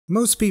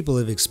Most people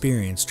have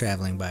experienced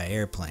traveling by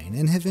airplane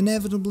and have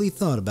inevitably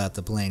thought about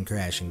the plane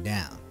crashing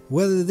down.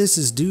 Whether this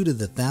is due to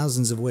the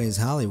thousands of ways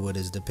Hollywood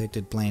has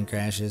depicted plane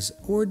crashes,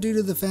 or due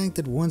to the fact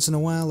that once in a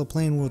while a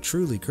plane will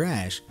truly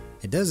crash,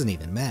 it doesn't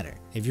even matter.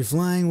 If you're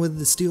flying with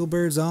the steel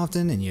birds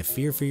often and you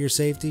fear for your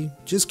safety,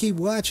 just keep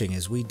watching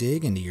as we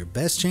dig into your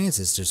best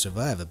chances to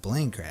survive a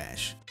plane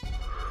crash.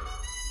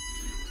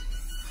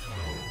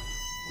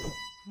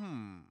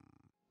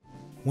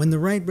 When the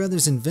Wright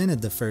brothers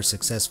invented the first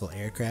successful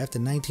aircraft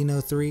in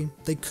 1903,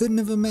 they couldn't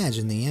have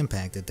imagined the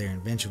impact that their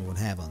invention would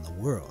have on the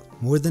world.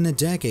 More than a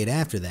decade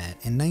after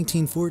that, in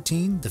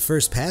 1914, the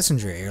first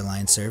passenger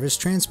airline service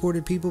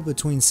transported people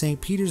between St.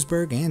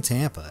 Petersburg and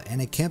Tampa,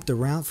 and it kept the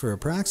route for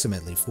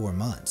approximately 4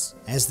 months.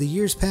 As the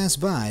years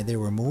passed by, there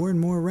were more and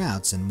more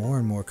routes and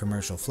more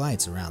commercial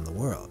flights around the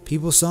world.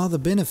 People saw the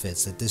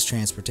benefits that this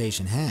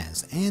transportation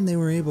has, and they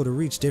were able to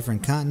reach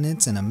different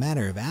continents in a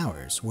matter of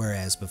hours,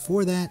 whereas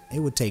before that, it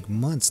would take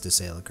months to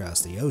sail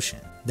across the ocean.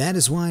 That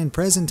is why in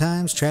present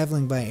times,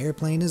 traveling by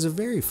airplane is a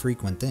very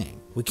frequent thing.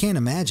 We can't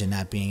imagine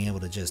not being able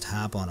to just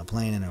hop on a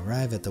plane and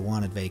arrive at the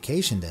wanted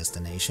vacation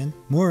destination.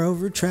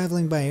 Moreover,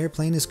 traveling by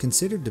airplane is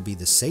considered to be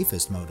the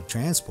safest mode of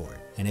transport.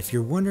 And if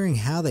you're wondering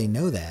how they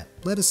know that,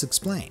 let us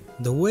explain.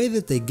 The way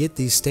that they get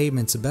these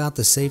statements about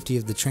the safety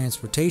of the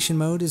transportation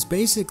mode is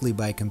basically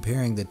by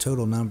comparing the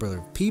total number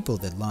of people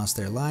that lost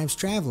their lives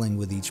traveling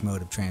with each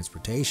mode of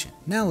transportation.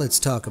 Now let's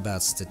talk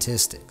about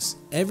statistics.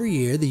 Every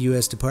year, the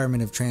U.S.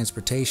 Department of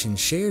Transportation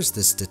shares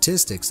the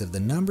statistics of the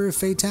number of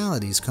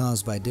fatalities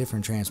caused by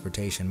different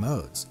transportation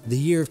modes. The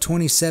year of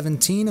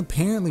 2017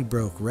 apparently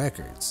broke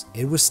records.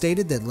 It was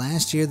stated that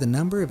last year the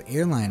number of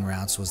airline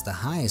routes was the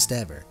highest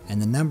ever,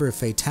 and the number of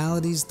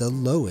fatalities the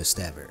lowest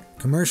ever.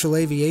 Commercial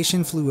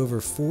aviation flew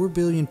over 4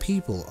 billion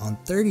people on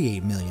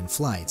 38 million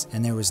flights,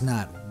 and there was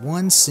not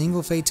one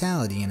single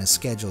fatality in a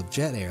scheduled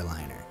jet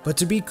airliner. But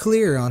to be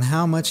clear on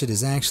how much it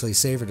is actually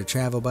safer to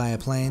travel by a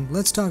plane,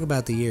 let's talk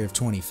about the year of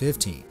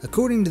 2015.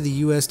 According to the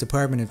U.S.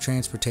 Department of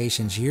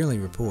Transportation's yearly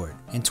report,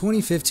 in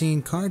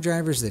 2015, car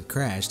drivers that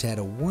crashed had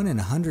a 1 in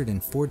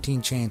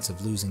 114 chance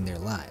of losing their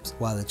lives,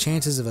 while the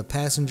chances of a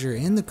passenger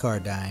in the car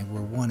dying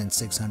were 1 in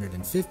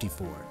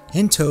 654.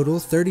 In total,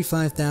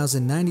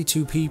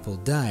 35,092 people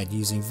died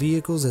using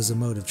vehicles as a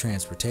mode of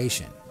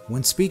transportation.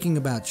 When speaking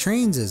about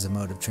trains as a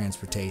mode of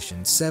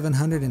transportation,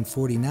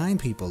 749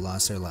 people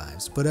lost their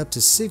lives, but up to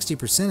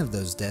 60% of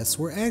those deaths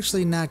were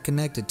actually not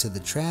connected to the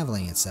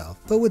traveling itself,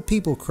 but with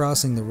people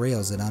crossing the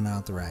rails at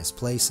unauthorized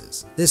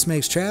places. This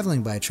makes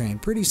traveling by train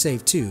pretty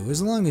safe too,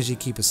 as long as you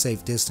keep a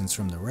safe distance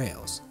from the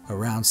rails.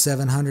 Around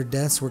 700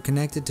 deaths were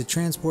connected to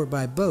transport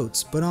by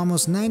boats, but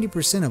almost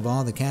 90% of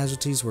all the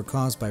casualties were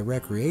caused by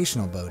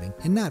recreational boating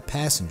and not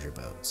passenger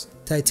boats.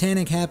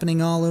 Titanic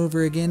happening all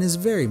over again is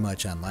very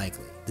much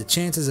unlikely. The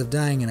chances of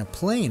dying in a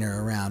plane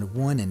are around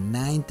 1 in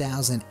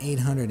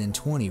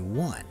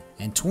 9,821.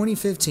 In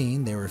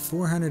 2015, there were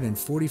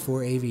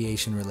 444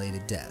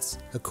 aviation-related deaths.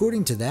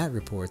 According to that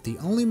report, the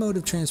only mode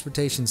of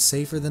transportation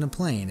safer than a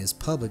plane is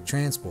public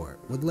transport,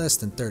 with less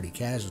than 30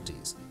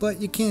 casualties. But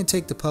you can't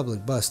take the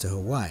public bus to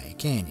Hawaii,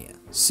 can you?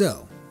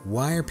 So,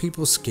 why are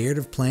people scared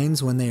of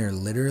planes when they are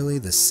literally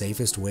the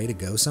safest way to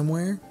go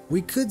somewhere?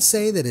 We could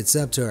say that it's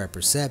up to our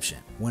perception.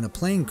 When a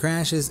plane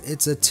crashes,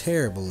 it's a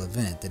terrible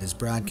event that is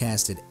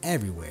broadcasted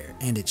everywhere,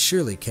 and it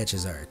surely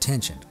catches our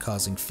attention,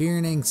 causing fear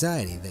and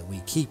anxiety that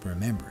we keep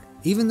remembering.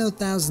 Even though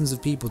thousands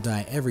of people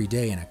die every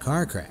day in a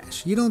car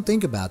crash, you don't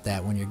think about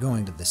that when you're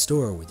going to the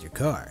store with your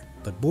car.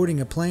 But boarding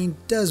a plane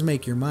does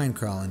make your mind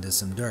crawl into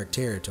some dark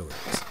territories.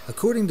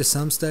 According to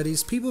some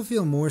studies, people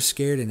feel more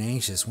scared and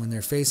anxious when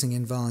they're facing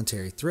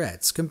involuntary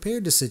threats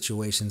compared to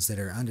situations that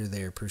are under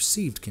their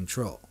perceived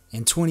control.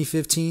 In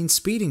 2015,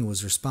 speeding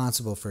was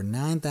responsible for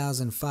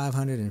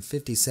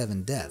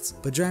 9,557 deaths,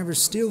 but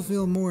drivers still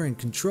feel more in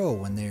control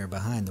when they are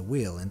behind the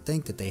wheel and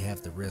think that they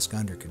have the risk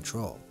under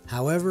control.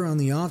 However, on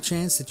the off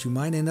chance that you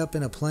might end up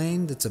in a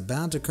plane that's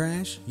about to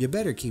crash, you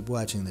better keep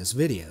watching this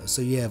video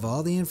so you have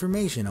all the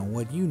information on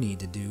what you need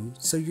to do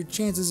so your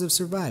chances of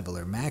survival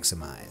are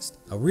maximized.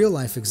 A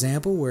real-life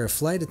example where a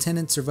flight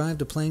attendant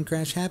survived a plane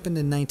crash happened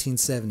in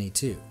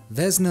 1972.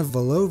 Vesna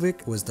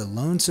Volovic was the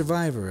lone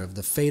survivor of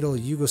the fatal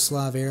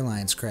Yugoslav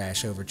Airlines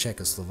crash over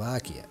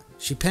Czechoslovakia.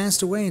 She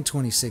passed away in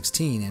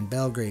 2016 in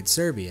Belgrade,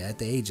 Serbia at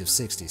the age of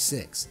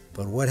 66.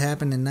 But what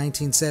happened in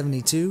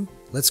 1972?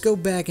 Let's go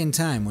back in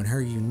time when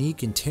her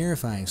unique and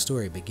terrifying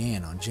story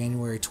began on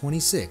January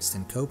 26th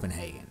in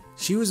Copenhagen.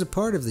 She was a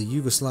part of the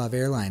Yugoslav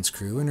Airlines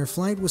crew and her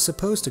flight was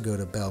supposed to go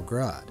to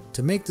Belgrade.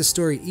 To make the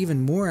story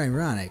even more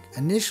ironic,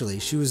 initially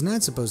she was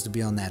not supposed to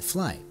be on that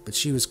flight, but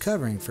she was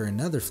covering for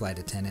another flight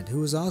attendant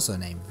who was also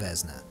named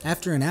Vesna.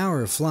 After an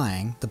hour of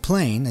flying, the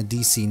plane, a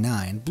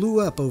DC-9,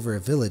 blew up over a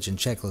village in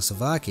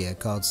Czechoslovakia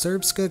called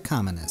Srpska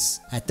Kamenec.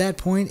 At that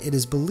point, it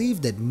is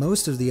believed that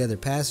most of the other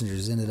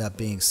passengers ended up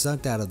being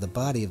sucked out of the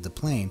body of the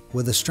plane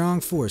with a strong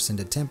force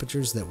into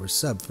temperatures that were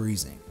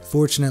sub-freezing.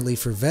 Fortunately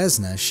for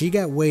Vesna, she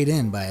got weighed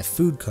in by a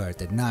food cart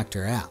that knocked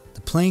her out. The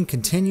The plane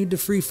continued to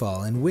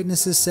freefall, and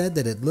witnesses said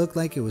that it looked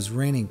like it was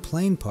raining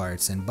plane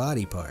parts and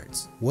body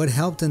parts. What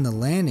helped in the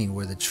landing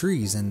were the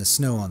trees and the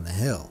snow on the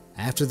hill.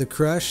 After the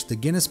crush, the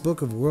Guinness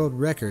Book of World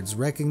Records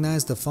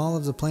recognized the fall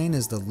of the plane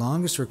as the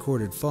longest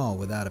recorded fall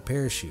without a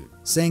parachute,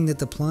 saying that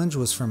the plunge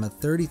was from a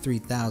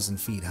 33,000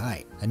 feet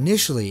height.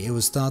 Initially, it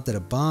was thought that a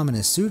bomb in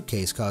a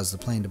suitcase caused the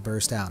plane to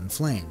burst out in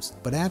flames,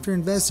 but after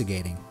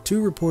investigating,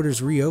 2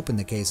 reporters reopened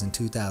the case in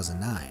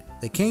 2009.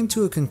 They came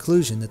to a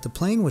conclusion that the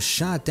plane was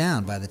shot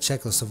down by the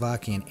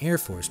Czechoslovakian Air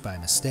Force by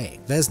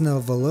mistake.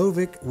 Vesna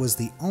Volovic was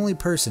the only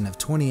person of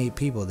 28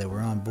 people that were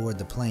on board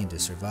the plane to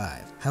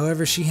survive.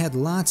 However, she had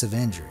lots of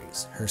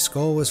injuries. Her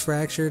skull was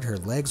fractured, her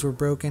legs were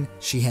broken,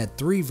 she had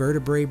 3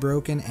 vertebrae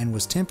broken, and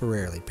was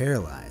temporarily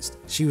paralyzed.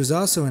 She was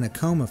also in a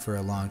coma for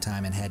a long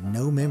time and had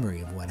no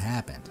memory of what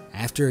happened.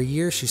 After a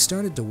year, she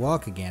started to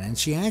walk again, and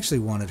she actually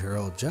wanted her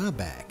old job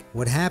back.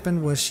 What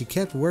happened was she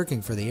kept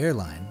working for the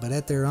airline, but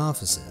at their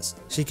offices.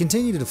 She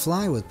continued to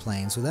fly with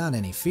planes without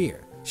any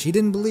fear. She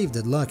didn't believe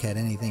that luck had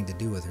anything to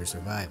do with her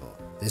survival.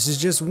 This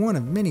is just one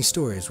of many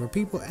stories where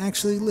people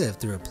actually lived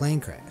through a plane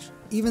crash.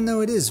 Even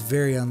though it is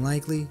very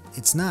unlikely,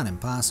 it's not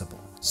impossible.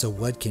 So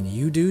what can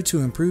you do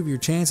to improve your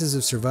chances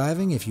of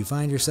surviving if you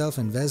find yourself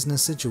in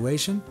Vesna's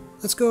situation?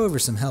 Let's go over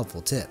some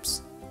helpful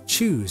tips.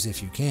 Choose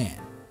if you can.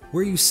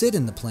 Where you sit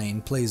in the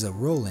plane plays a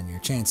role in your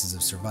chances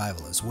of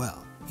survival as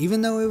well.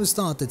 Even though it was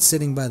thought that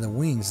sitting by the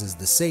wings is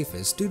the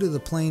safest due to the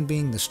plane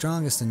being the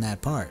strongest in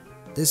that part,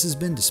 this has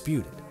been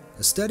disputed.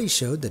 A study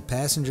showed that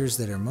passengers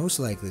that are most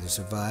likely to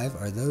survive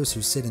are those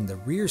who sit in the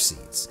rear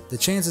seats. The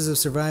chances of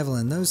survival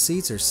in those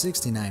seats are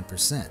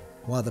 69%,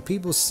 while the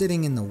people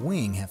sitting in the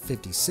wing have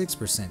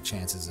 56%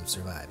 chances of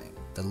surviving.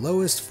 The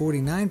lowest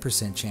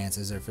 49%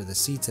 chances are for the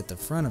seats at the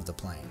front of the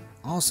plane.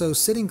 Also,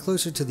 sitting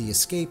closer to the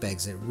escape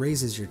exit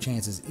raises your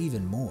chances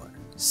even more.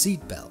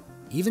 Seatbelt.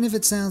 Even if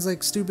it sounds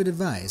like stupid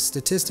advice,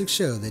 statistics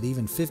show that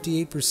even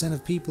 58%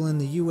 of people in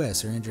the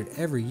US are injured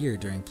every year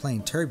during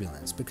plane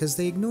turbulence because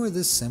they ignore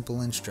this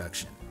simple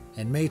instruction.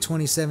 In May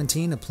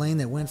 2017, a plane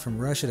that went from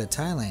Russia to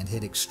Thailand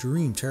hit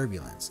extreme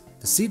turbulence.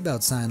 The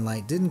seatbelt sign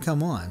light didn't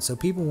come on, so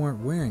people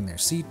weren't wearing their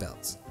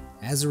seatbelts.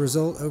 As a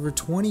result, over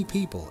 20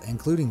 people,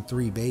 including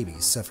 3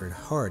 babies, suffered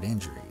hard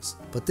injuries.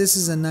 But this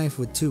is a knife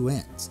with 2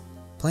 ends.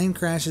 Plane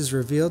crashes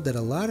revealed that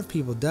a lot of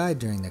people died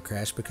during the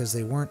crash because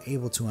they weren't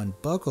able to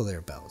unbuckle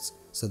their belts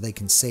so they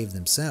can save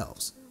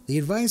themselves. The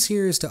advice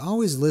here is to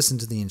always listen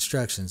to the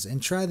instructions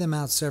and try them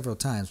out several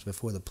times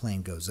before the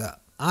plane goes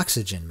up.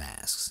 Oxygen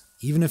masks.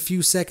 Even a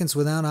few seconds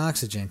without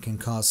oxygen can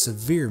cause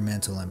severe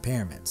mental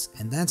impairments,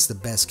 and that's the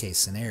best case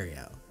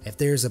scenario. If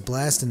there's a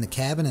blast in the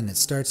cabin and it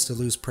starts to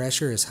lose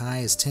pressure as high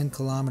as 10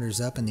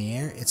 kilometers up in the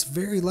air, it's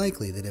very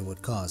likely that it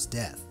would cause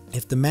death.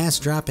 If the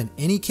mask dropped in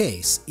any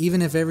case,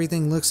 even if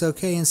everything looks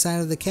okay inside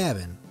of the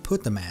cabin,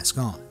 put the mask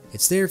on.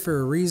 It's there for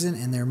a reason,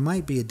 and there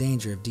might be a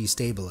danger of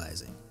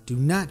destabilizing. Do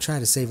not try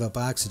to save up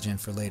oxygen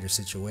for later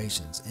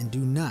situations, and do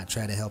not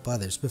try to help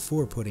others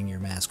before putting your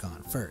mask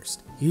on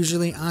first.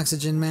 Usually,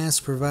 oxygen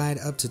masks provide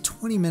up to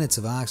 20 minutes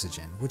of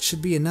oxygen, which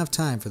should be enough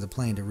time for the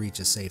plane to reach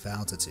a safe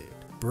altitude.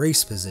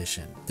 Brace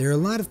position. There are a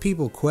lot of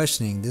people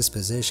questioning this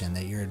position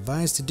that you're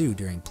advised to do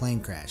during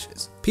plane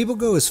crashes. People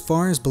go as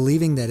far as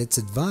believing that it's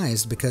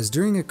advised because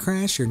during a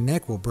crash your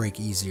neck will break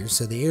easier,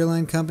 so the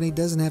airline company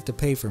doesn't have to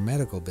pay for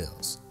medical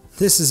bills.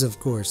 This is of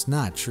course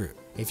not true.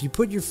 If you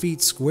put your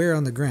feet square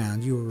on the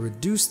ground, you will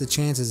reduce the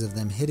chances of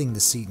them hitting the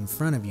seat in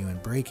front of you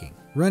and breaking.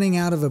 Running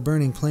out of a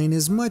burning plane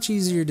is much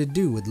easier to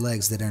do with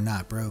legs that are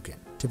not broken.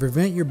 To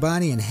prevent your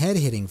body and head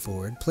hitting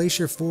forward, place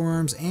your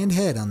forearms and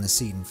head on the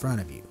seat in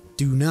front of you.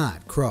 Do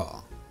not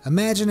crawl.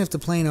 Imagine if the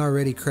plane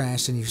already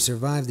crashed and you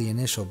survived the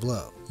initial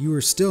blow. You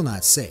are still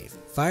not safe.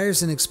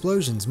 Fires and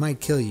explosions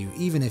might kill you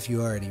even if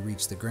you already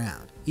reached the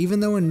ground.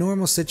 Even though in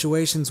normal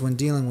situations when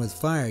dealing with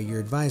fire you're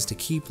advised to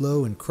keep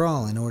low and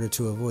crawl in order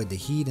to avoid the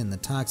heat and the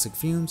toxic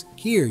fumes,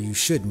 here you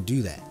shouldn't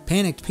do that.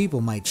 Panicked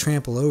people might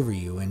trample over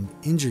you and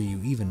injure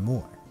you even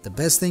more. The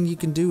best thing you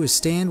can do is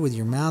stand with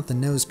your mouth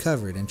and nose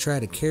covered and try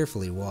to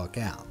carefully walk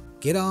out.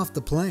 Get off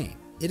the plane.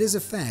 It is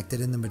a fact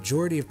that in the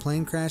majority of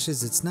plane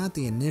crashes, it's not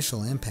the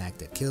initial impact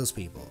that kills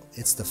people,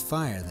 it's the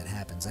fire that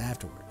happens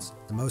afterwards.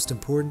 The most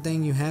important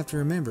thing you have to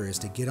remember is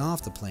to get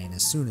off the plane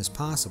as soon as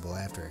possible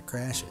after it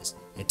crashes.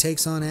 It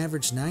takes on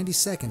average 90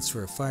 seconds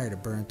for a fire to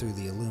burn through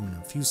the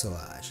aluminum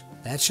fuselage.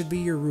 That should be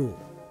your rule.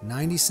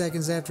 90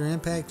 seconds after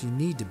impact, you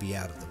need to be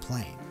out of the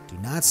plane. Do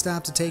not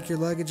stop to take your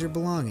luggage or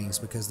belongings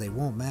because they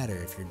won't matter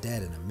if you're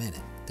dead in a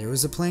minute. There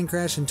was a plane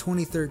crash in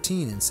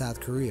 2013 in South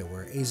Korea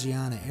where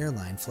Asiana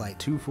Airline Flight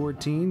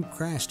 214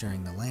 crashed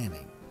during the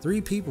landing.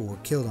 3 people were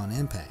killed on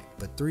impact,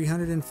 but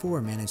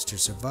 304 managed to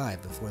survive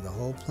before the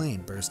whole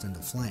plane burst into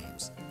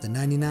flames. The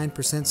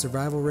 99%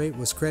 survival rate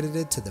was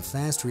credited to the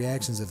fast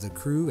reactions of the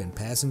crew and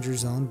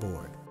passengers on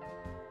board.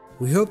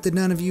 We hope that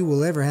none of you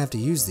will ever have to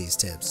use these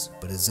tips,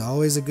 but it's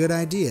always a good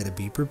idea to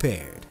be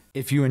prepared.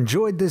 If you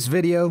enjoyed this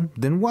video,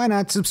 then why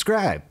not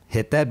subscribe?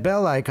 Hit that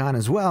bell icon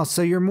as well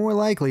so you're more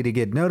likely to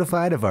get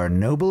notified of our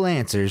noble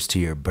answers to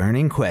your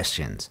burning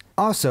questions.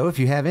 Also, if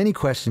you have any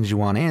questions you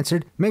want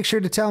answered, make sure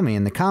to tell me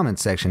in the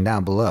comments section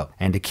down below.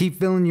 And to keep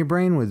filling your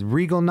brain with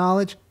regal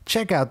knowledge,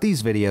 check out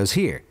these videos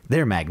here.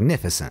 They're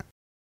magnificent.